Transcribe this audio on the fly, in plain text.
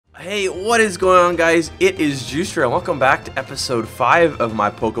Hey, what is going on, guys? It is Juicetra, and welcome back to episode 5 of my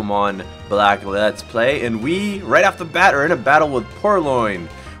Pokemon Black Let's Play. And we, right off the bat, are in a battle with Purrloin.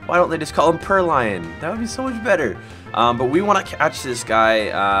 Why don't they just call him Purrloin? That would be so much better. But we want to catch this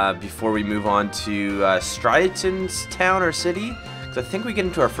guy before we move on to Striaton's town or city. Because I think we get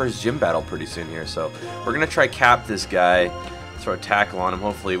into our first gym battle pretty soon here. So we're going to try cap this guy, throw a tackle on him.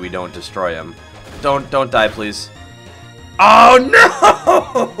 Hopefully we don't destroy him. Don't die, please. Oh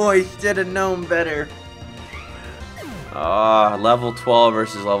no! I should have known better. Level 12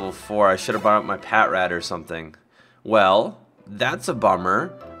 versus level 4. I should have brought up my Patrat or something. Well, that's a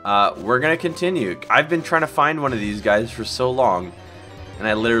bummer. We're gonna continue. I've been trying to find one of these guys for so long, and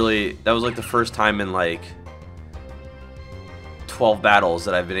that was like the first time in like 12 battles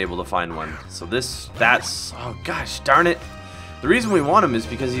that I've been able to find one. So oh gosh, darn it. The reason we want him is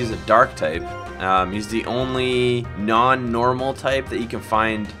because he's a dark type. He's the only non-normal type that you can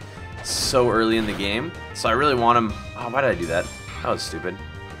find so early in the game. So I really want him. Oh, why did I do that? That was stupid.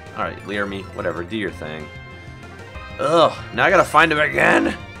 Alright, Leer me. Whatever, do your thing. Ugh, now I gotta find him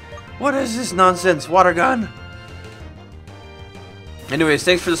again? What is this nonsense? Water gun? Anyways,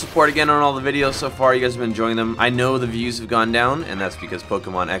 thanks for the support again on all the videos so far. You guys have been enjoying them. I know the views have gone down, and that's because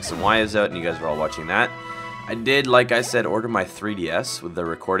Pokemon X and Y is out, and you guys were all watching that. I did, like I said, order my 3DS with the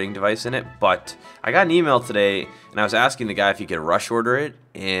recording device in it, but I got an email today, and I was asking the guy if he could rush order it,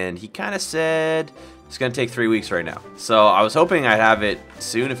 and he kind of said it's going to take 3 weeks right now. So I was hoping I'd have it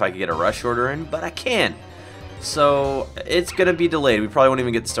soon if I could get a rush order in, but I can't. So it's going to be delayed. We probably won't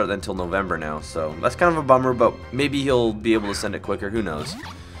even get to start that until November now, so that's kind of a bummer, but maybe he'll be able to send it quicker. Who knows?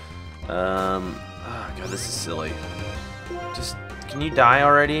 Oh, God, this is silly. Just, can you die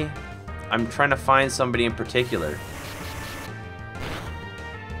already? I'm trying to find somebody in particular.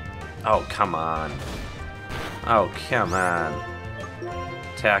 Oh, come on. Oh, come on.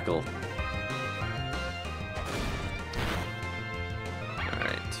 Tackle.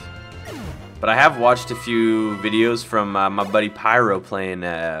 Alright. But I have watched a few videos from my buddy Pyro playing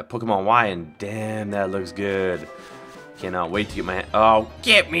Pokemon Y, and damn, that looks good. Cannot wait to get my hand. Oh,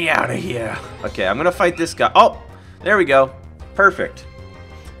 get me out of here. Okay, I'm going to fight this guy. Oh, there we go. Perfect.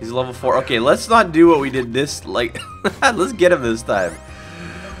 He's level 4. Okay, let's not do what we did this, like, let's get him this time.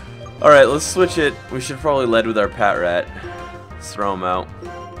 Alright, let's switch it. We should probably lead with our Patrat. Let's throw him out.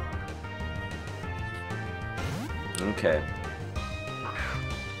 Okay.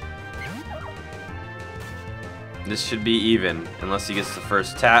 This should be even, unless he gets the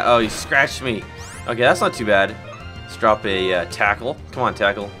first oh, he scratched me. Okay, that's not too bad. Let's drop a tackle. Come on,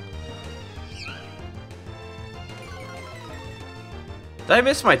 tackle. Did I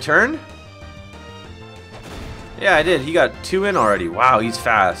miss my turn? Yeah, I did. He got 2 in already. Wow, he's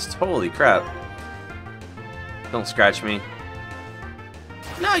fast. Holy crap. Don't scratch me.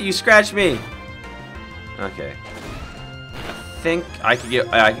 No, you scratch me. Okay. I think I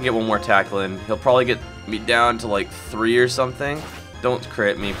can get one more tackle in. He'll probably get me down to like 3 or something. Don't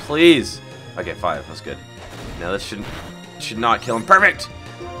crit me, please. Okay, 5. That's good. Now this should not kill him. Perfect.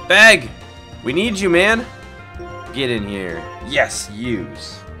 Bag. We need you, man. Get in here. Yes,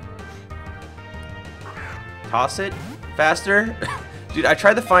 use. Toss it faster. Dude, I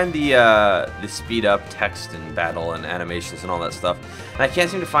tried to find the speed up text and battle and animations and all that stuff, and I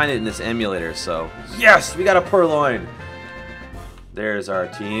can't seem to find it in this emulator, so yes, we got a Purrloin. There's our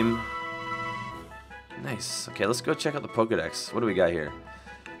team. Nice. Okay, let's go check out the Pokedex. What do we got here?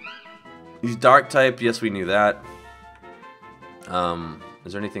 He's dark type. Yes, we knew that.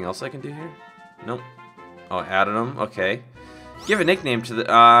 Is there anything else I can do here? Nope. Oh, added them. Okay. Give a nickname to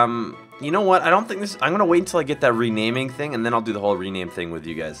the. You know what? I don't think this. I'm gonna wait until I get that renaming thing, and then I'll do the whole rename thing with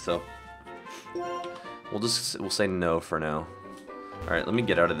you guys. So we'll say no for now. All right, let me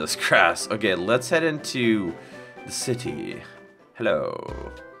get out of this grass. Okay, let's head into the city.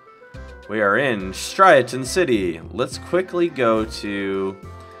 Hello. We are in Striaton City. Let's quickly go to.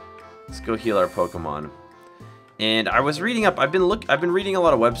 Let's go heal our Pokemon. And I was reading up. I've been reading a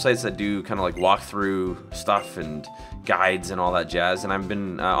lot of websites that do kind of like walkthrough stuff and guides and all that jazz. And I've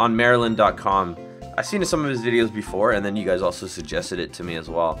been on Maryland.com. I've seen some of his videos before, and then you guys also suggested it to me as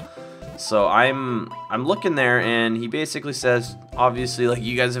well. So I'm looking there, and he basically says, obviously, like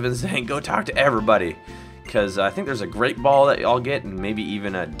you guys have been saying, go talk to everybody, because I think there's a Great Ball that y'all get, and maybe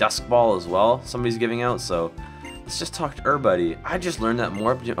even a Dusk Ball as well. Somebody's giving out. So let's just talk to everybody. I just learned that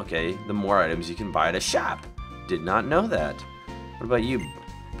the more items you can buy at a shop. Did not know that. What about you,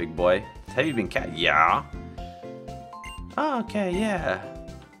 big boy? Have you been Yeah. Oh, okay, yeah.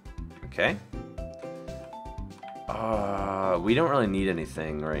 Okay. We don't really need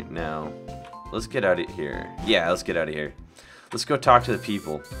anything right now. Let's get out of here. Yeah, let's get out of here. Let's go talk to the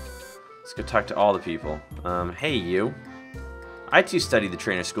people. Let's go talk to all the people. Hey, you. I too studied the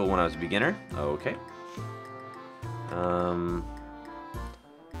trainer school when I was a beginner. Okay. What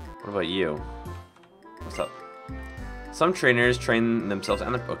about you? What's up? Some trainers train themselves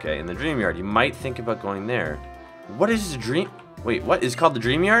in the Dream Yard. You might think about going there. What is the dream? Wait, what is it called the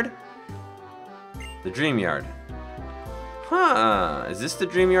Dream Yard? The Dream Yard. Huh? Is this the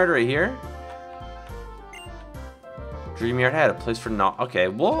Dream Yard right here? Dream Yard had a place for okay,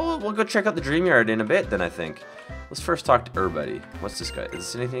 we'll go check out the Dream Yard in a bit then I think. Let's first talk to everybody. What's this guy? Is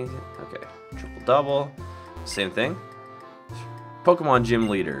this anything? Okay. Triple double. Same thing. Pokemon gym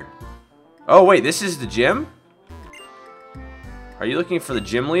leader. Oh wait, this is the gym? Are you looking for the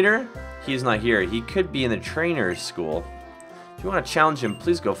gym leader? He's not here. He could be in the trainer's school. If you want to challenge him,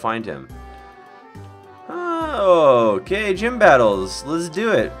 please go find him. Oh, okay, gym battles. Let's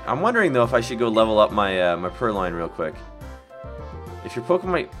do it. I'm wondering though if I should go level up my my Purrloin real quick. If your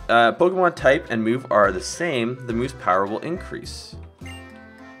Pokemon type and move are the same, the move's power will increase.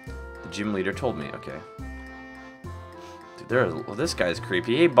 The gym leader told me. Okay. Dude, well, this guy's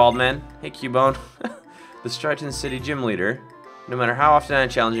creepy. Hey, bald man. Hey, Cubone. The Striaton City gym leader. No matter how often I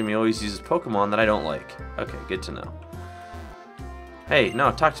challenge him, he always uses Pokemon that I don't like. Okay, good to know. Hey,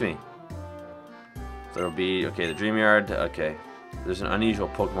 no, talk to me. There'll be, okay, the Dream Yard, okay. There's an unusual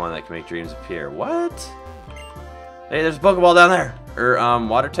Pokemon that can make dreams appear. What? Hey, there's a Pokeball down there. Or,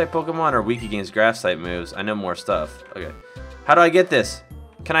 water type Pokemon are weak against grass type moves. I know more stuff. Okay. How do I get this?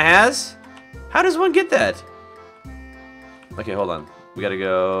 Can I has? How does one get that? Okay, hold on. We gotta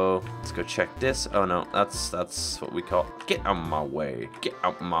go, let's go check this. Oh no, that's what we call, get out of my way. Get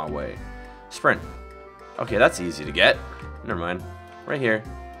out my way. Sprint. Okay, that's easy to get. Never mind. Right here.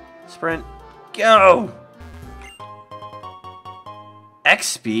 Sprint. Go! X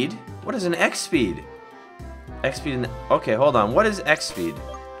speed? What is an X speed? X speed in the, okay, hold on. What is X speed?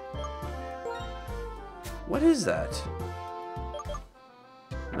 What is that?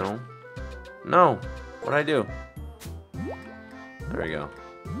 No. No. What'd I do? There we go.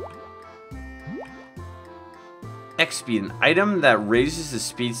 X speed, an item that raises the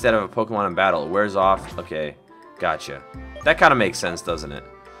speed stat of a Pokemon in battle. It wears off. Okay, gotcha. That kind of makes sense, doesn't it?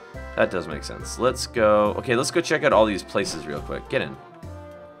 That does make sense. Let's go. Okay, let's go check out all these places real quick. Get in.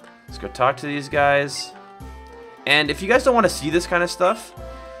 Let's go talk to these guys. And if you guys don't want to see this kind of stuff,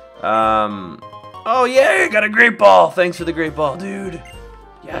 oh yeah, got a great ball. Thanks for the great ball, dude.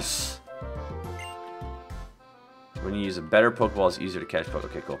 Yes. When you use a better Pokeball, it's easier to catch.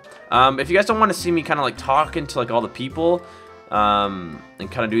 Okay, cool. If you guys don't want to see me kind of like talking to like all the people, and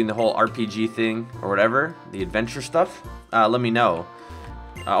kind of doing the whole RPG thing or whatever, the adventure stuff, let me know.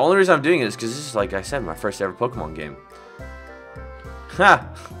 Only reason I'm doing it is because this is, like I said, my first ever Pokemon game. Ha!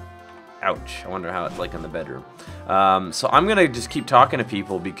 Ouch. I wonder how it's like in the bedroom. So I'm going to just keep talking to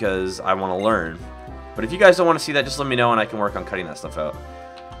people because I want to learn. But if you guys don't want to see that, just let me know and I can work on cutting that stuff out.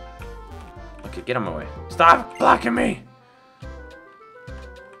 Okay, get on my way. Stop blocking me!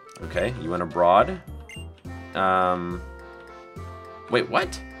 Okay, you went abroad. Wait,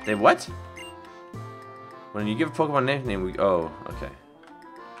 what? They what? When you give a Pokemon a nickname, we... Oh, okay.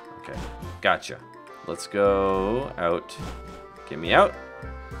 Okay, gotcha. Let's go out. Get me out.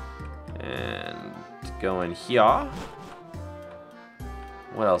 And go in here.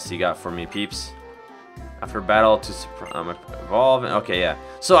 What else you got for me, peeps? After battle to evolve. Okay, yeah.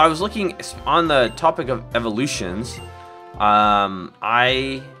 So I was looking on the topic of evolutions.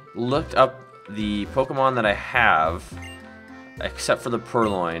 I looked up the Pokemon that I have, except for the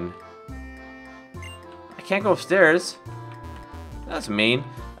Purrloin. I can't go upstairs. That's mean.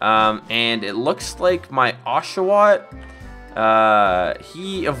 And it looks like my Oshawott,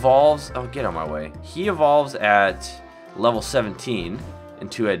 he evolves. Oh, get on my way. He evolves at level 17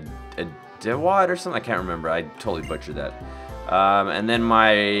 into a Dewott or something. I can't remember. I totally butchered that. And then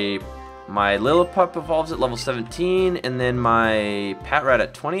my Lillipup evolves at level 17, and then my Patrat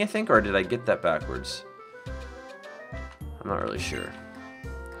at 20, I think, or did I get that backwards? I'm not really sure.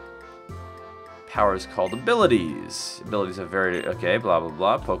 Powers called abilities. Abilities have varied. Okay, blah blah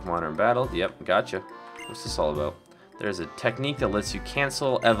blah. Pokemon are in battle. Yep, gotcha. What's this all about? There's a technique that lets you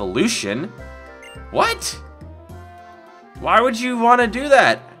cancel evolution. What? Why would you want to do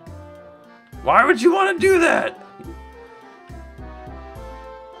that? Why would you want to do that?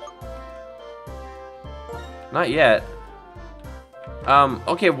 Not yet.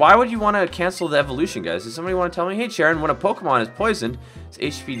 Okay, why would you want to cancel the evolution, guys? Does somebody want to tell me? Hey, Sharon, when a Pokemon is poisoned, its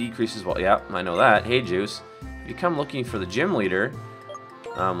HP decreases. Well, yeah, I know that. Hey, Juice. If you come looking for the gym leader,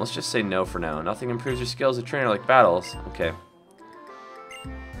 let's just say no for now. Nothing improves your skills as a trainer like battles. Okay.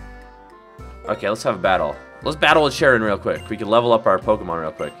 Okay, let's have a battle. Let's battle with Sharon real quick. We can level up our Pokemon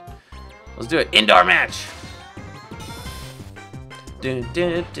real quick. Let's do it. Indoor match. Dun,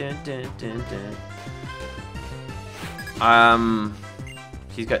 dun, dun, dun, dun, dun.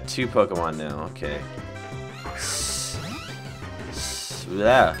 He's got 2 Pokemon now. Okay.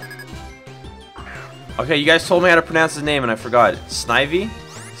 Yeah. Okay, you guys told me how to pronounce his name and I forgot. Snivy?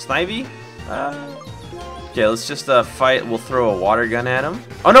 Snivy? Okay, let's just fight. We'll throw a water gun at him.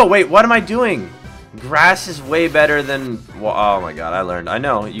 Oh no, wait, what am I doing? Grass is way better than... Well, oh my god, I learned. I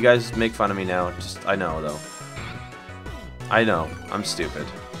know, you guys make fun of me now. I know, though. I know, I'm stupid.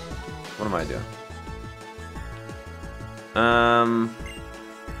 What am I doing?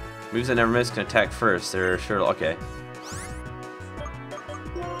 Moves that never miss can attack first. They're sure to... Okay.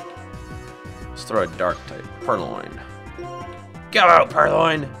 Let's throw a dark type. Purrloin. Go out,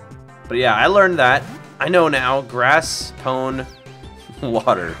 Purrloin! But yeah, I learned that. I know now. Grass, pone,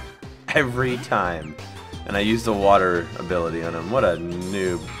 water. Every time. And I used the water ability on him. What a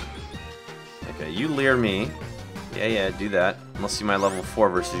noob. Okay, you leer me. Yeah, do that. Unless you're my level 4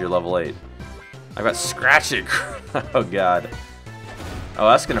 versus your level 8. I've got Scratch It. Oh, God. Oh,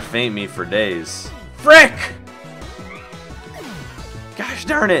 that's gonna faint me for days. Frick! Gosh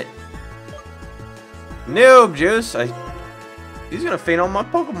darn it. Noob Juice. He's gonna faint all my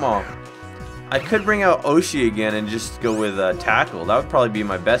Pokemon. I could bring out Oshi again and just go with Tackle. That would probably be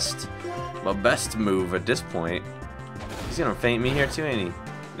my best move at this point. He's gonna faint me here too, ain't he?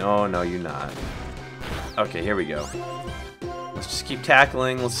 No, you're not. Okay, here we go. Let's just keep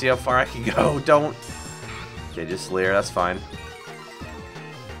tackling. Let's see how far I can go. Don't. Okay, just Leer. That's fine.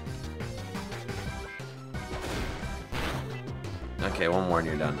 Okay, one more and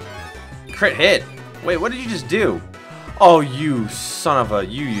you're done. Crit hit. Wait, what did you just do? Oh, you son of a...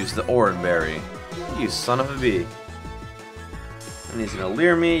 You used the Oranberry. You son of a bee. And he's gonna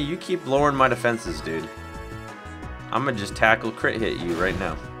leer me. You keep lowering my defenses, dude. I'm gonna just tackle crit hit you right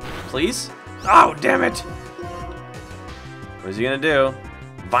now. Please? Oh, damn it! What is he gonna do?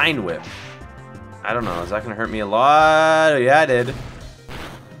 Vine Whip. I don't know. Is that gonna hurt me a lot? Yeah, I did.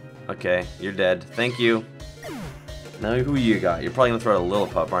 Okay, you're dead. Thank you. Now who you got? You're probably gonna throw a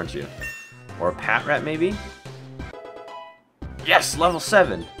Lillipup, aren't you? Or a Patrat, maybe? Yes, level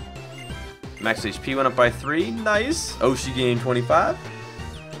 7. Max HP went up by 3. Nice. Oshi gained 25.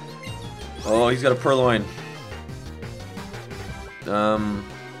 Oh, he's got a Purrloin.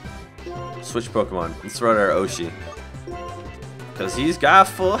 Switch Pokemon. Let's throw out our Oshi. Because he's got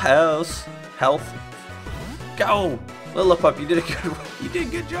full health. Go! Lillipup, you did a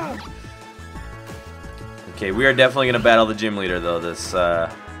good job. Okay, we are definitely gonna battle the gym leader though this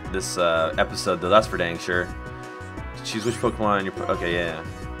episode though. That's for dang sure. Choose which Pokemon you're. Okay, yeah.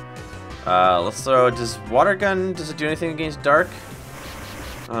 Let's throw. Does Water Gun? Does it do anything against Dark?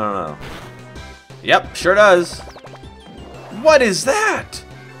 I don't know. Yep, sure does. What is that?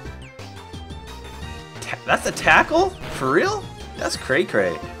 That's a tackle? For real? That's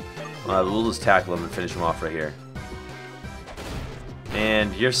cray-cray. We'll just tackle him and finish him off right here.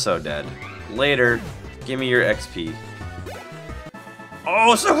 And you're so dead. Later. Give me your XP.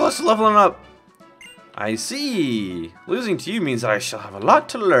 Oh, so close to leveling up. I see. Losing to you means that I shall have a lot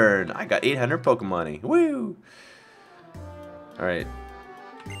to learn. I got 800 Pokemon. Woo! Alright.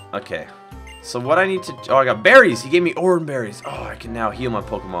 Okay. So what I need to... Oh, I got berries. He gave me Oran berries. Oh, I can now heal my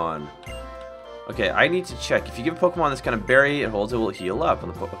Pokemon. Okay, I need to check. If you give a Pokemon this kind of berry, it holds, it will heal up.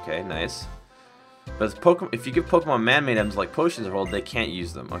 Okay, nice. But if you give Pokemon man-made items like potions or hold, they can't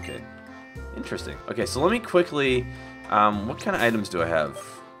use them. Okay. Interesting. Okay, so let me quickly... what kind of items do I have?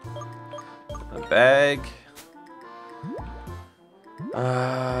 A bag.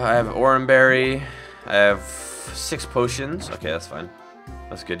 I have Oranberry. I have 6 potions. Okay, that's fine.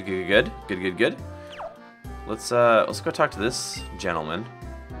 That's good. Good. Let's go talk to this gentleman.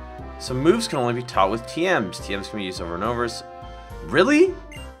 Some moves can only be taught with TMs. TMs can be used over and over. Really?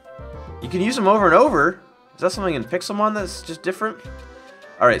 You can use them over and over? Is that something in Pixelmon that's just different?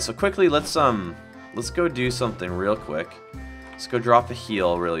 Alright, so quickly let's go do something real quick. Let's go drop a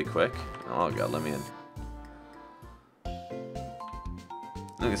heal really quick. Oh god, let me in. I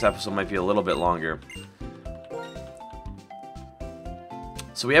think this episode might be a little bit longer.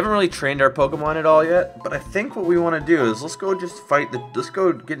 So we haven't really trained our Pokemon at all yet, but I think what we want to do is let's go just fight let's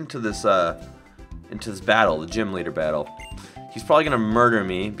go get into this battle, the gym leader battle. He's probably gonna murder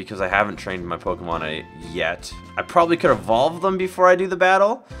me because I haven't trained my Pokemon yet. I probably could evolve them before I do the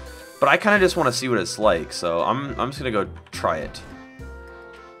battle, but I kind of just want to see what it's like. So I'm just gonna go try it.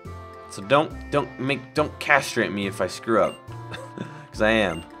 So don't castrate me if I screw up, because I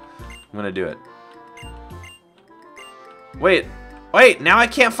am. I'm gonna do it. Wait, Wait, now I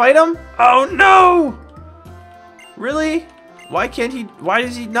can't fight him? Oh no! Really? Why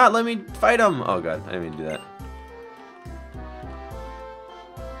does he not let me fight him? Oh god, I didn't mean to do that.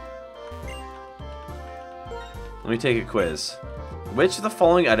 Let me take a quiz. Which of the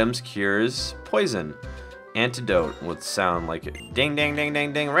following items cures poison? Antidote would sound like it. Ding, ding, ding,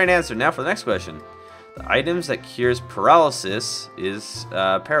 ding, ding. Right answer. Now for the next question. The items that cures paralysis is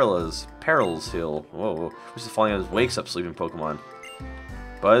Perils Hill. Whoa. Which of the following items wakes up sleeping Pokemon?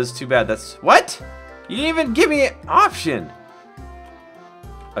 Buzz, too bad. That's... What? You didn't even give me an option.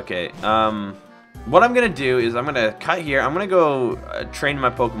 Okay, what I'm gonna do is I'm gonna cut here. I'm gonna go train my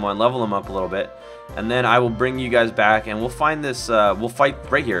Pokemon, level them up a little bit, and then I will bring you guys back, and we'll find this, we'll fight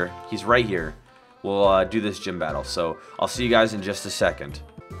right here. He's right here. We'll do this gym battle, so I'll see you guys in just a second.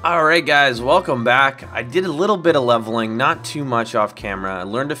 Alright guys, welcome back. I did a little bit of leveling, not too much off camera. I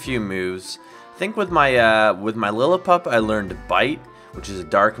learned a few moves. I think with my Lillipup, I learned Bite, which is a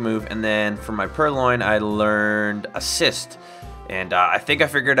dark move, and then for my Purrloin, I learned Assist. And I think I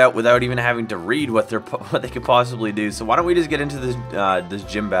figured out without even having to read what they could possibly do. So why don't we just get into this this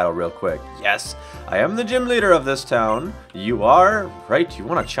gym battle real quick? Yes, I am the gym leader of this town. You are? Right, you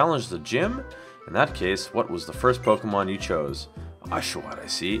want to challenge the gym? In that case, what was the first Pokemon you chose? Oshawott, I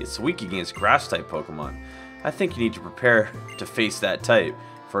see. It's weak against Grass-type Pokemon. I think you need to prepare to face that type.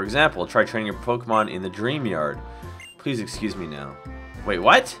 For example, try training your Pokemon in the Dream Yard. Please excuse me now. Wait,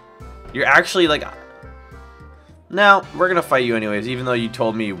 what? You're actually like... No, we're gonna fight you anyways, even though you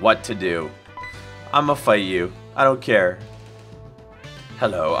told me what to do. I'm gonna fight you. I don't care.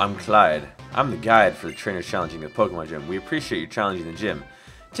 Hello, I'm Clyde. I'm the guide for the trainers challenging the Pokemon gym. We appreciate you challenging the gym.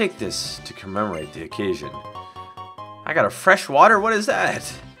 Take this to commemorate the occasion. I got a fresh water? What is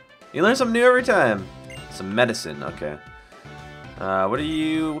that? You learn something new every time. Some medicine, okay. What can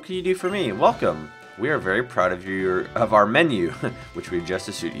you do for me? Welcome. We are very proud of our menu, which we adjust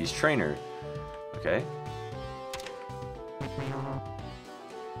to suit each trainer. Okay.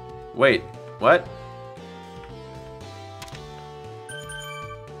 Wait, what?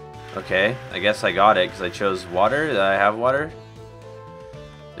 Okay, I guess I got it because I chose water. Did I have water?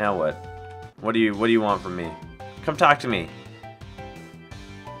 Now what? What do you want from me? Come talk to me.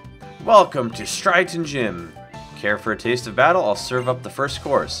 Welcome to Strighton Gym. Care for a taste of battle? I'll serve up the first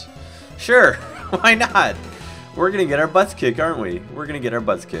course. Sure, why not? We're gonna get our butts kicked, aren't we? We're gonna get our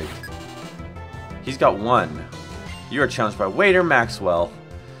butts kicked. He's got one. You are challenged by Waiter Maxwell.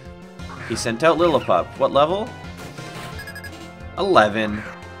 He sent out Lillipup. What level? 11.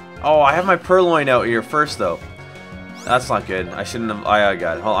 Oh, I have my Purrloin out here first, though. That's not good. I shouldn't have... I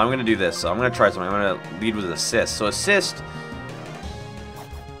got it. Hold on, I'm going to do this. So I'm going to try something. I'm going to lead with Assist. So Assist...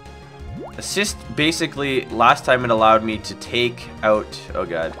 Assist, basically, last time it allowed me to take out... Oh,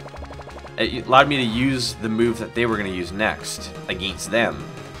 God. It allowed me to use the move that they were going to use next against them.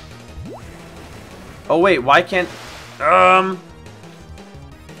 Oh, wait. Why can't...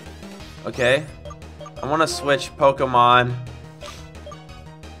 Okay. I want to switch Pokemon.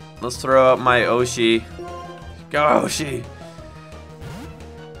 Let's throw out my Oshi. Go, Oshi!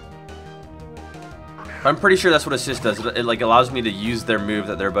 I'm pretty sure that's what Assist does. It like allows me to use their move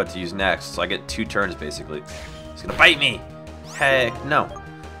that they're about to use next. So I get 2 turns, basically. He's gonna bite me! Heck no.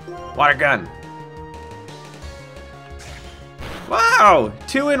 Water gun. Wow!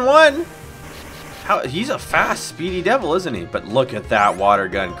 2 in 1! He's a fast, speedy devil, isn't he? But look at that water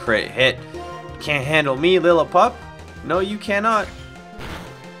gun crit hit. Can't handle me, Lillipup. No, you cannot.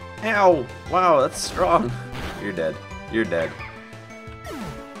 Ow. Wow, that's strong. You're dead. You're dead.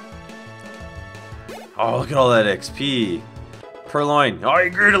 Oh, look at all that XP. Purrloin. Oh,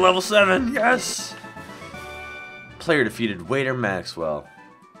 you grew to level 7. Yes. Player defeated Waiter Maxwell.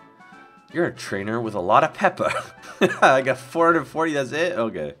 You're a trainer with a lot of pepper. I got 440. That's it?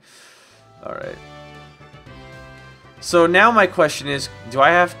 Okay. Alright. So now my question is, do I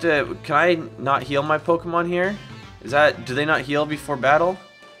have to... Can I not heal my Pokemon here? Is that... Do they not heal before battle?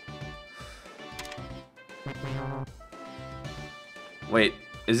 Wait,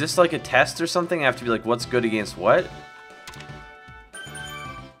 is this like a test or something? I have to be like, what's good against what?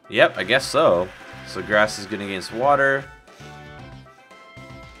 Yep, I guess so. So grass is good against water.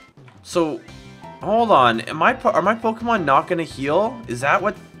 So, hold on. Are my Pokemon not going to heal? Is that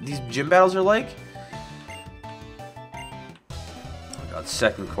what these gym battles are like? Oh god,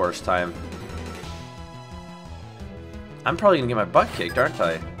 second course time. I'm probably going to get my butt kicked, aren't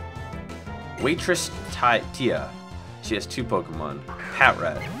I? Waitress Tia. She has 2 Pokemon.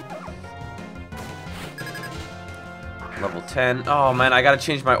 Patrat. Level 10. Oh man, I gotta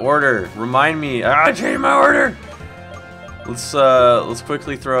change my order. Remind me. I gotta change my order. Let's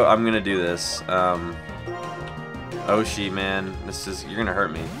quickly throw. I'm gonna do this. Oshi, man. You're gonna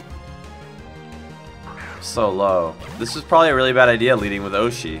hurt me. So low. This is probably a really bad idea leading with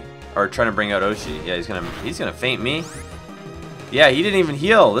Oshi. Or trying to bring out Oshi. Yeah, he's gonna faint me. Yeah, he didn't even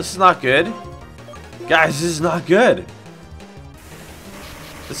heal. This is not good. Guys, this is not good.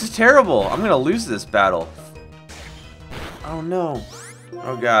 This is terrible. I'm gonna lose this battle. Oh no.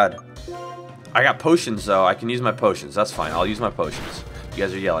 Oh god. I got potions though. I can use my potions. That's fine. I'll use my potions. You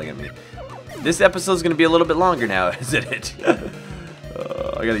guys are yelling at me. This episode's gonna be a little bit longer now, isn't it?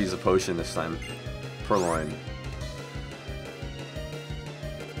 I gotta use a potion this time. Purrloin.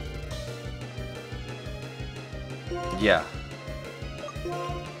 Yeah.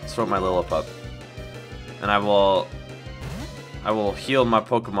 Let's throw my Lillipup. And I will heal my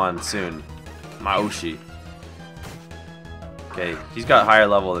Pokemon soon. My Oshi. Okay, he's got higher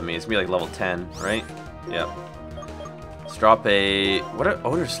level than me. It's gonna be like level 10, right? Yep. Let's drop a... What an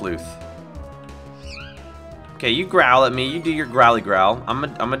Odor Sleuth. Okay, you growl at me. You do your growly growl. I'm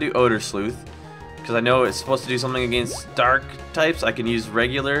gonna do Odor Sleuth. Because I know it's supposed to do something against dark types. I can use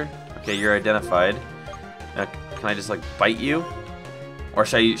regular. Okay, you're identified. Can I just like bite you? Or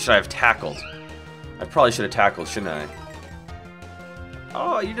should I have tackled? I probably should have tackled, shouldn't I?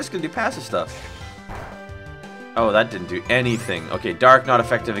 Oh, you're just gonna do passive stuff. Oh, that didn't do anything. Okay, dark not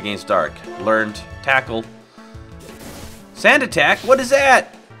effective against dark. Learned. Tackle. Sand attack? What is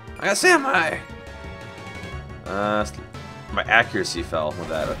that? I got Samurai. My accuracy fell with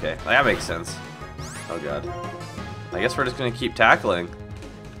that. Okay, that makes sense. Oh god. I guess we're just gonna keep tackling.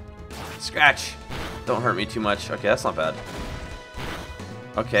 Scratch. Don't hurt me too much. Okay, that's not bad.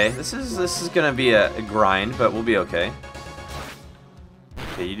 Okay, this is gonna be a grind, but we'll be okay.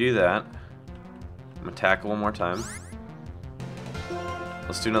 Okay, you do that. I'm gonna tackle one more time.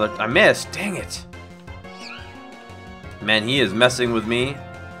 Let's do another. I missed. Dang it. Man, he is messing with me.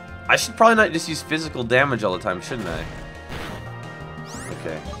 I should probably not just use physical damage all the time, shouldn't I?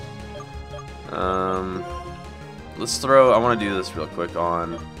 Okay. Let's throw. I want to do this real quick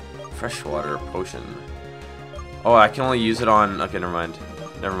on freshwater potion. Oh, I can only use it on. Okay, never mind.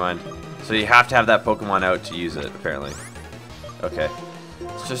 Never mind. So you have to have that Pokemon out to use it, apparently. Okay.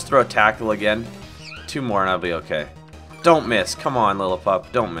 Let's just throw a tackle again. 2 more and I'll be okay. Don't miss. Come on,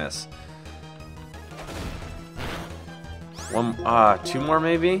 Lillipup. Don't miss. 2 more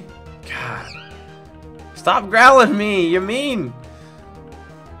maybe? God. Stop growling me. You're mean.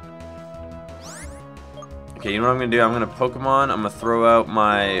 Okay, you know what I'm going to do? I'm going to Pokemon. I'm going to throw out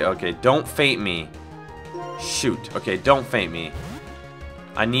my... Okay, don't faint me. Shoot. Okay, don't faint me.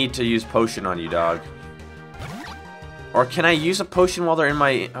 I need to use potion on you, dog. Or can I use a potion while they're in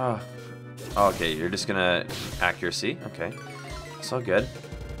my... okay, you're just gonna... Accuracy. Okay. It's all good.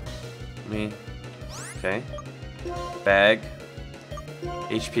 Me. Okay. Bag.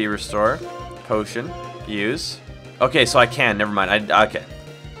 HP restore. Potion. Use. Okay, so I can. Never mind. Okay.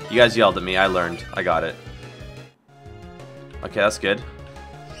 You guys yelled at me. I learned. I got it. Okay, that's good.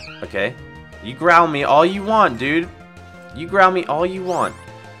 Okay. You growl me all you want, dude. You growl me all you want.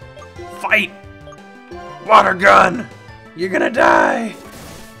 Fight! Water gun! You're gonna die!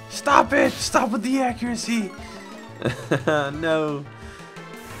 Stop it! Stop with the accuracy! No.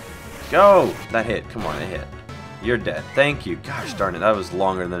 Go! That hit. Come on, it hit. You're dead. Thank you. Gosh darn it, that was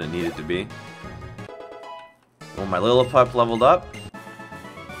longer than it needed to be. Oh, my Lillipup leveled up.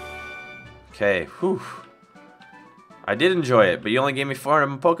 Okay, whew. I did enjoy it, but you only gave me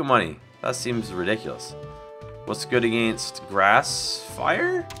 400 Pokemon money. That seems ridiculous. What's good against grass?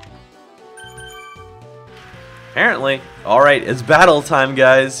 Fire? Apparently. Alright, it's battle time,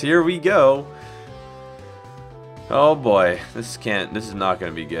 guys. Here we go. Oh boy. This is not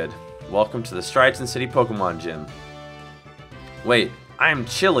gonna be good. Welcome to the Striaton City Pokemon Gym. Wait, I'm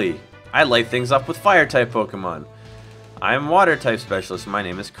Chili. I light things up with fire-type Pokemon. I'm water-type specialist. My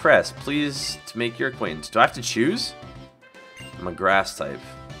name is Cress. Pleased to make your acquaintance. Do I have to choose? I'm a grass type.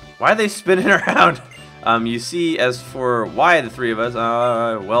 Why are they spinning around? You see, as for why the 3 of us,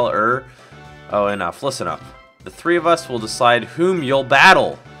 oh, enough. Listen up. The 3 of us will decide whom you'll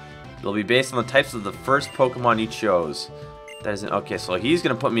battle. It'll be based on the types of the first Pokemon you chose. That isn't okay. So he's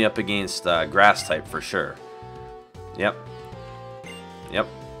gonna put me up against grass type for sure. Yep. Yep.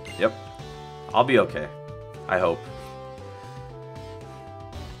 Yep. I'll be okay. I hope.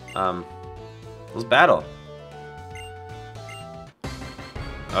 Let's battle.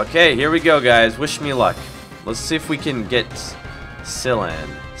 Okay, here we go, guys. Wish me luck. Let's see if we can get Silan.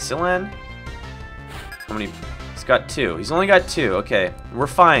 Silan? How many? He's got 2. He's only got 2. Okay, we're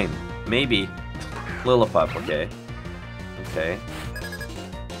fine. Maybe. Lillipup. Okay. Okay.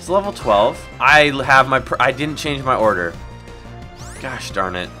 It's level 12. I have my. I didn't change my order. Gosh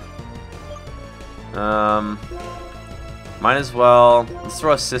darn it. Might as well. Let's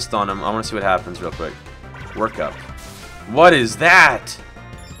throw assist on him. I want to see what happens real quick. Work up. What is that?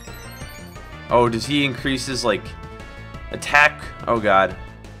 Oh, does he increase his, like, attack? Oh, God.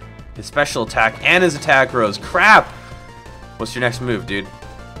 His special attack and his attack rose. Crap! What's your next move, dude?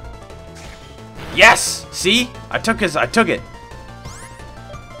 Yes! See? I took it.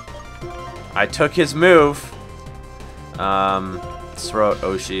 I took his move. Let's throw out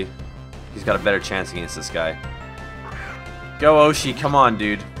Oshi. He's got a better chance against this guy. Go, Oshi. Come on,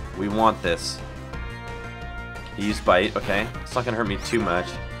 dude. We want this. He used Bite. Okay. It's not going to hurt me too much.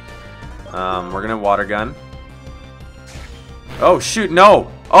 We're going to Water Gun. Oh, shoot.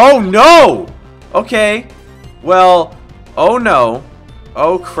 No. Oh, no. Okay. Well, oh, no.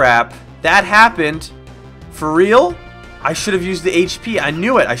 Oh, crap. That happened. For real? I should have used the HP. I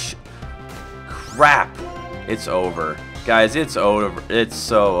knew it. Crap. It's over. Guys, it's over. It's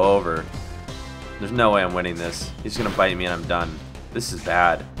so over. There's no way I'm winning this. He's going to bite me and I'm done. This is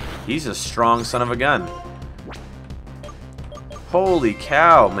bad. He's a strong son of a gun. Holy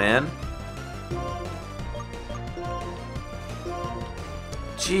cow, man.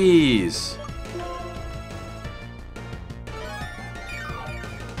 Jeez.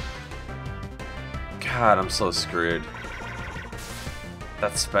 God, I'm so screwed.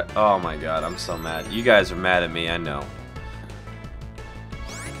 Oh my God, I'm so mad. You guys are mad at me, I know.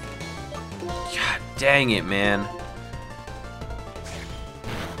 God dang it, man.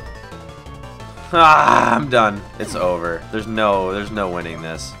 Ah, I'm done. It's over. There's no winning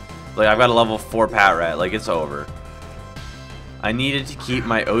this. Like, I've got a level 4 Pat Rat. Like, it's over. I needed to keep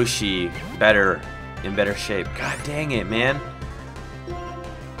my Oshi in better shape. God dang it, man.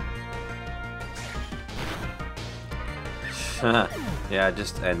 Yeah,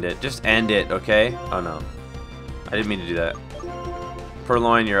 just end it. Just end it, okay? Oh no. I didn't mean to do that.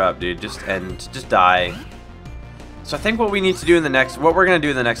 Purrloin, you're up, dude. Just die. So I think what we're gonna do in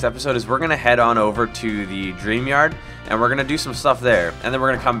the next episode is we're gonna head on over to the Dream Yard and we're gonna do some stuff there. And then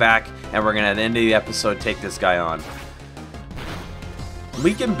we're gonna come back and we're gonna at the end of the episode take this guy on.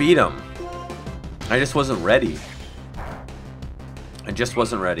 We can beat him. I just wasn't ready.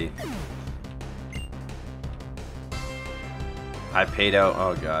 I paid out.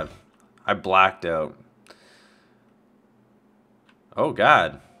 Oh, God. I blacked out. Oh,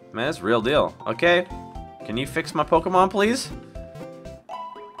 God. Man, that's real deal. Okay. Can you fix my Pokemon, please?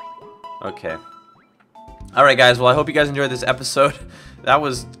 Okay. Alright, guys. Well, I hope you guys enjoyed this episode. That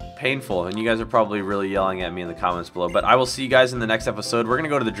was painful, and you guys are probably really yelling at me in the comments below. But I will see you guys in the next episode. We're going to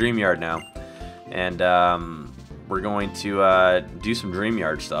go to the Dream Yard now. And we're going to do some Dream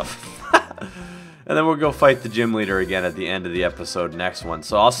Yard stuff. And then we'll go fight the gym leader again at the end of the episode next one.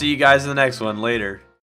 So I'll see you guys in the next one. Later.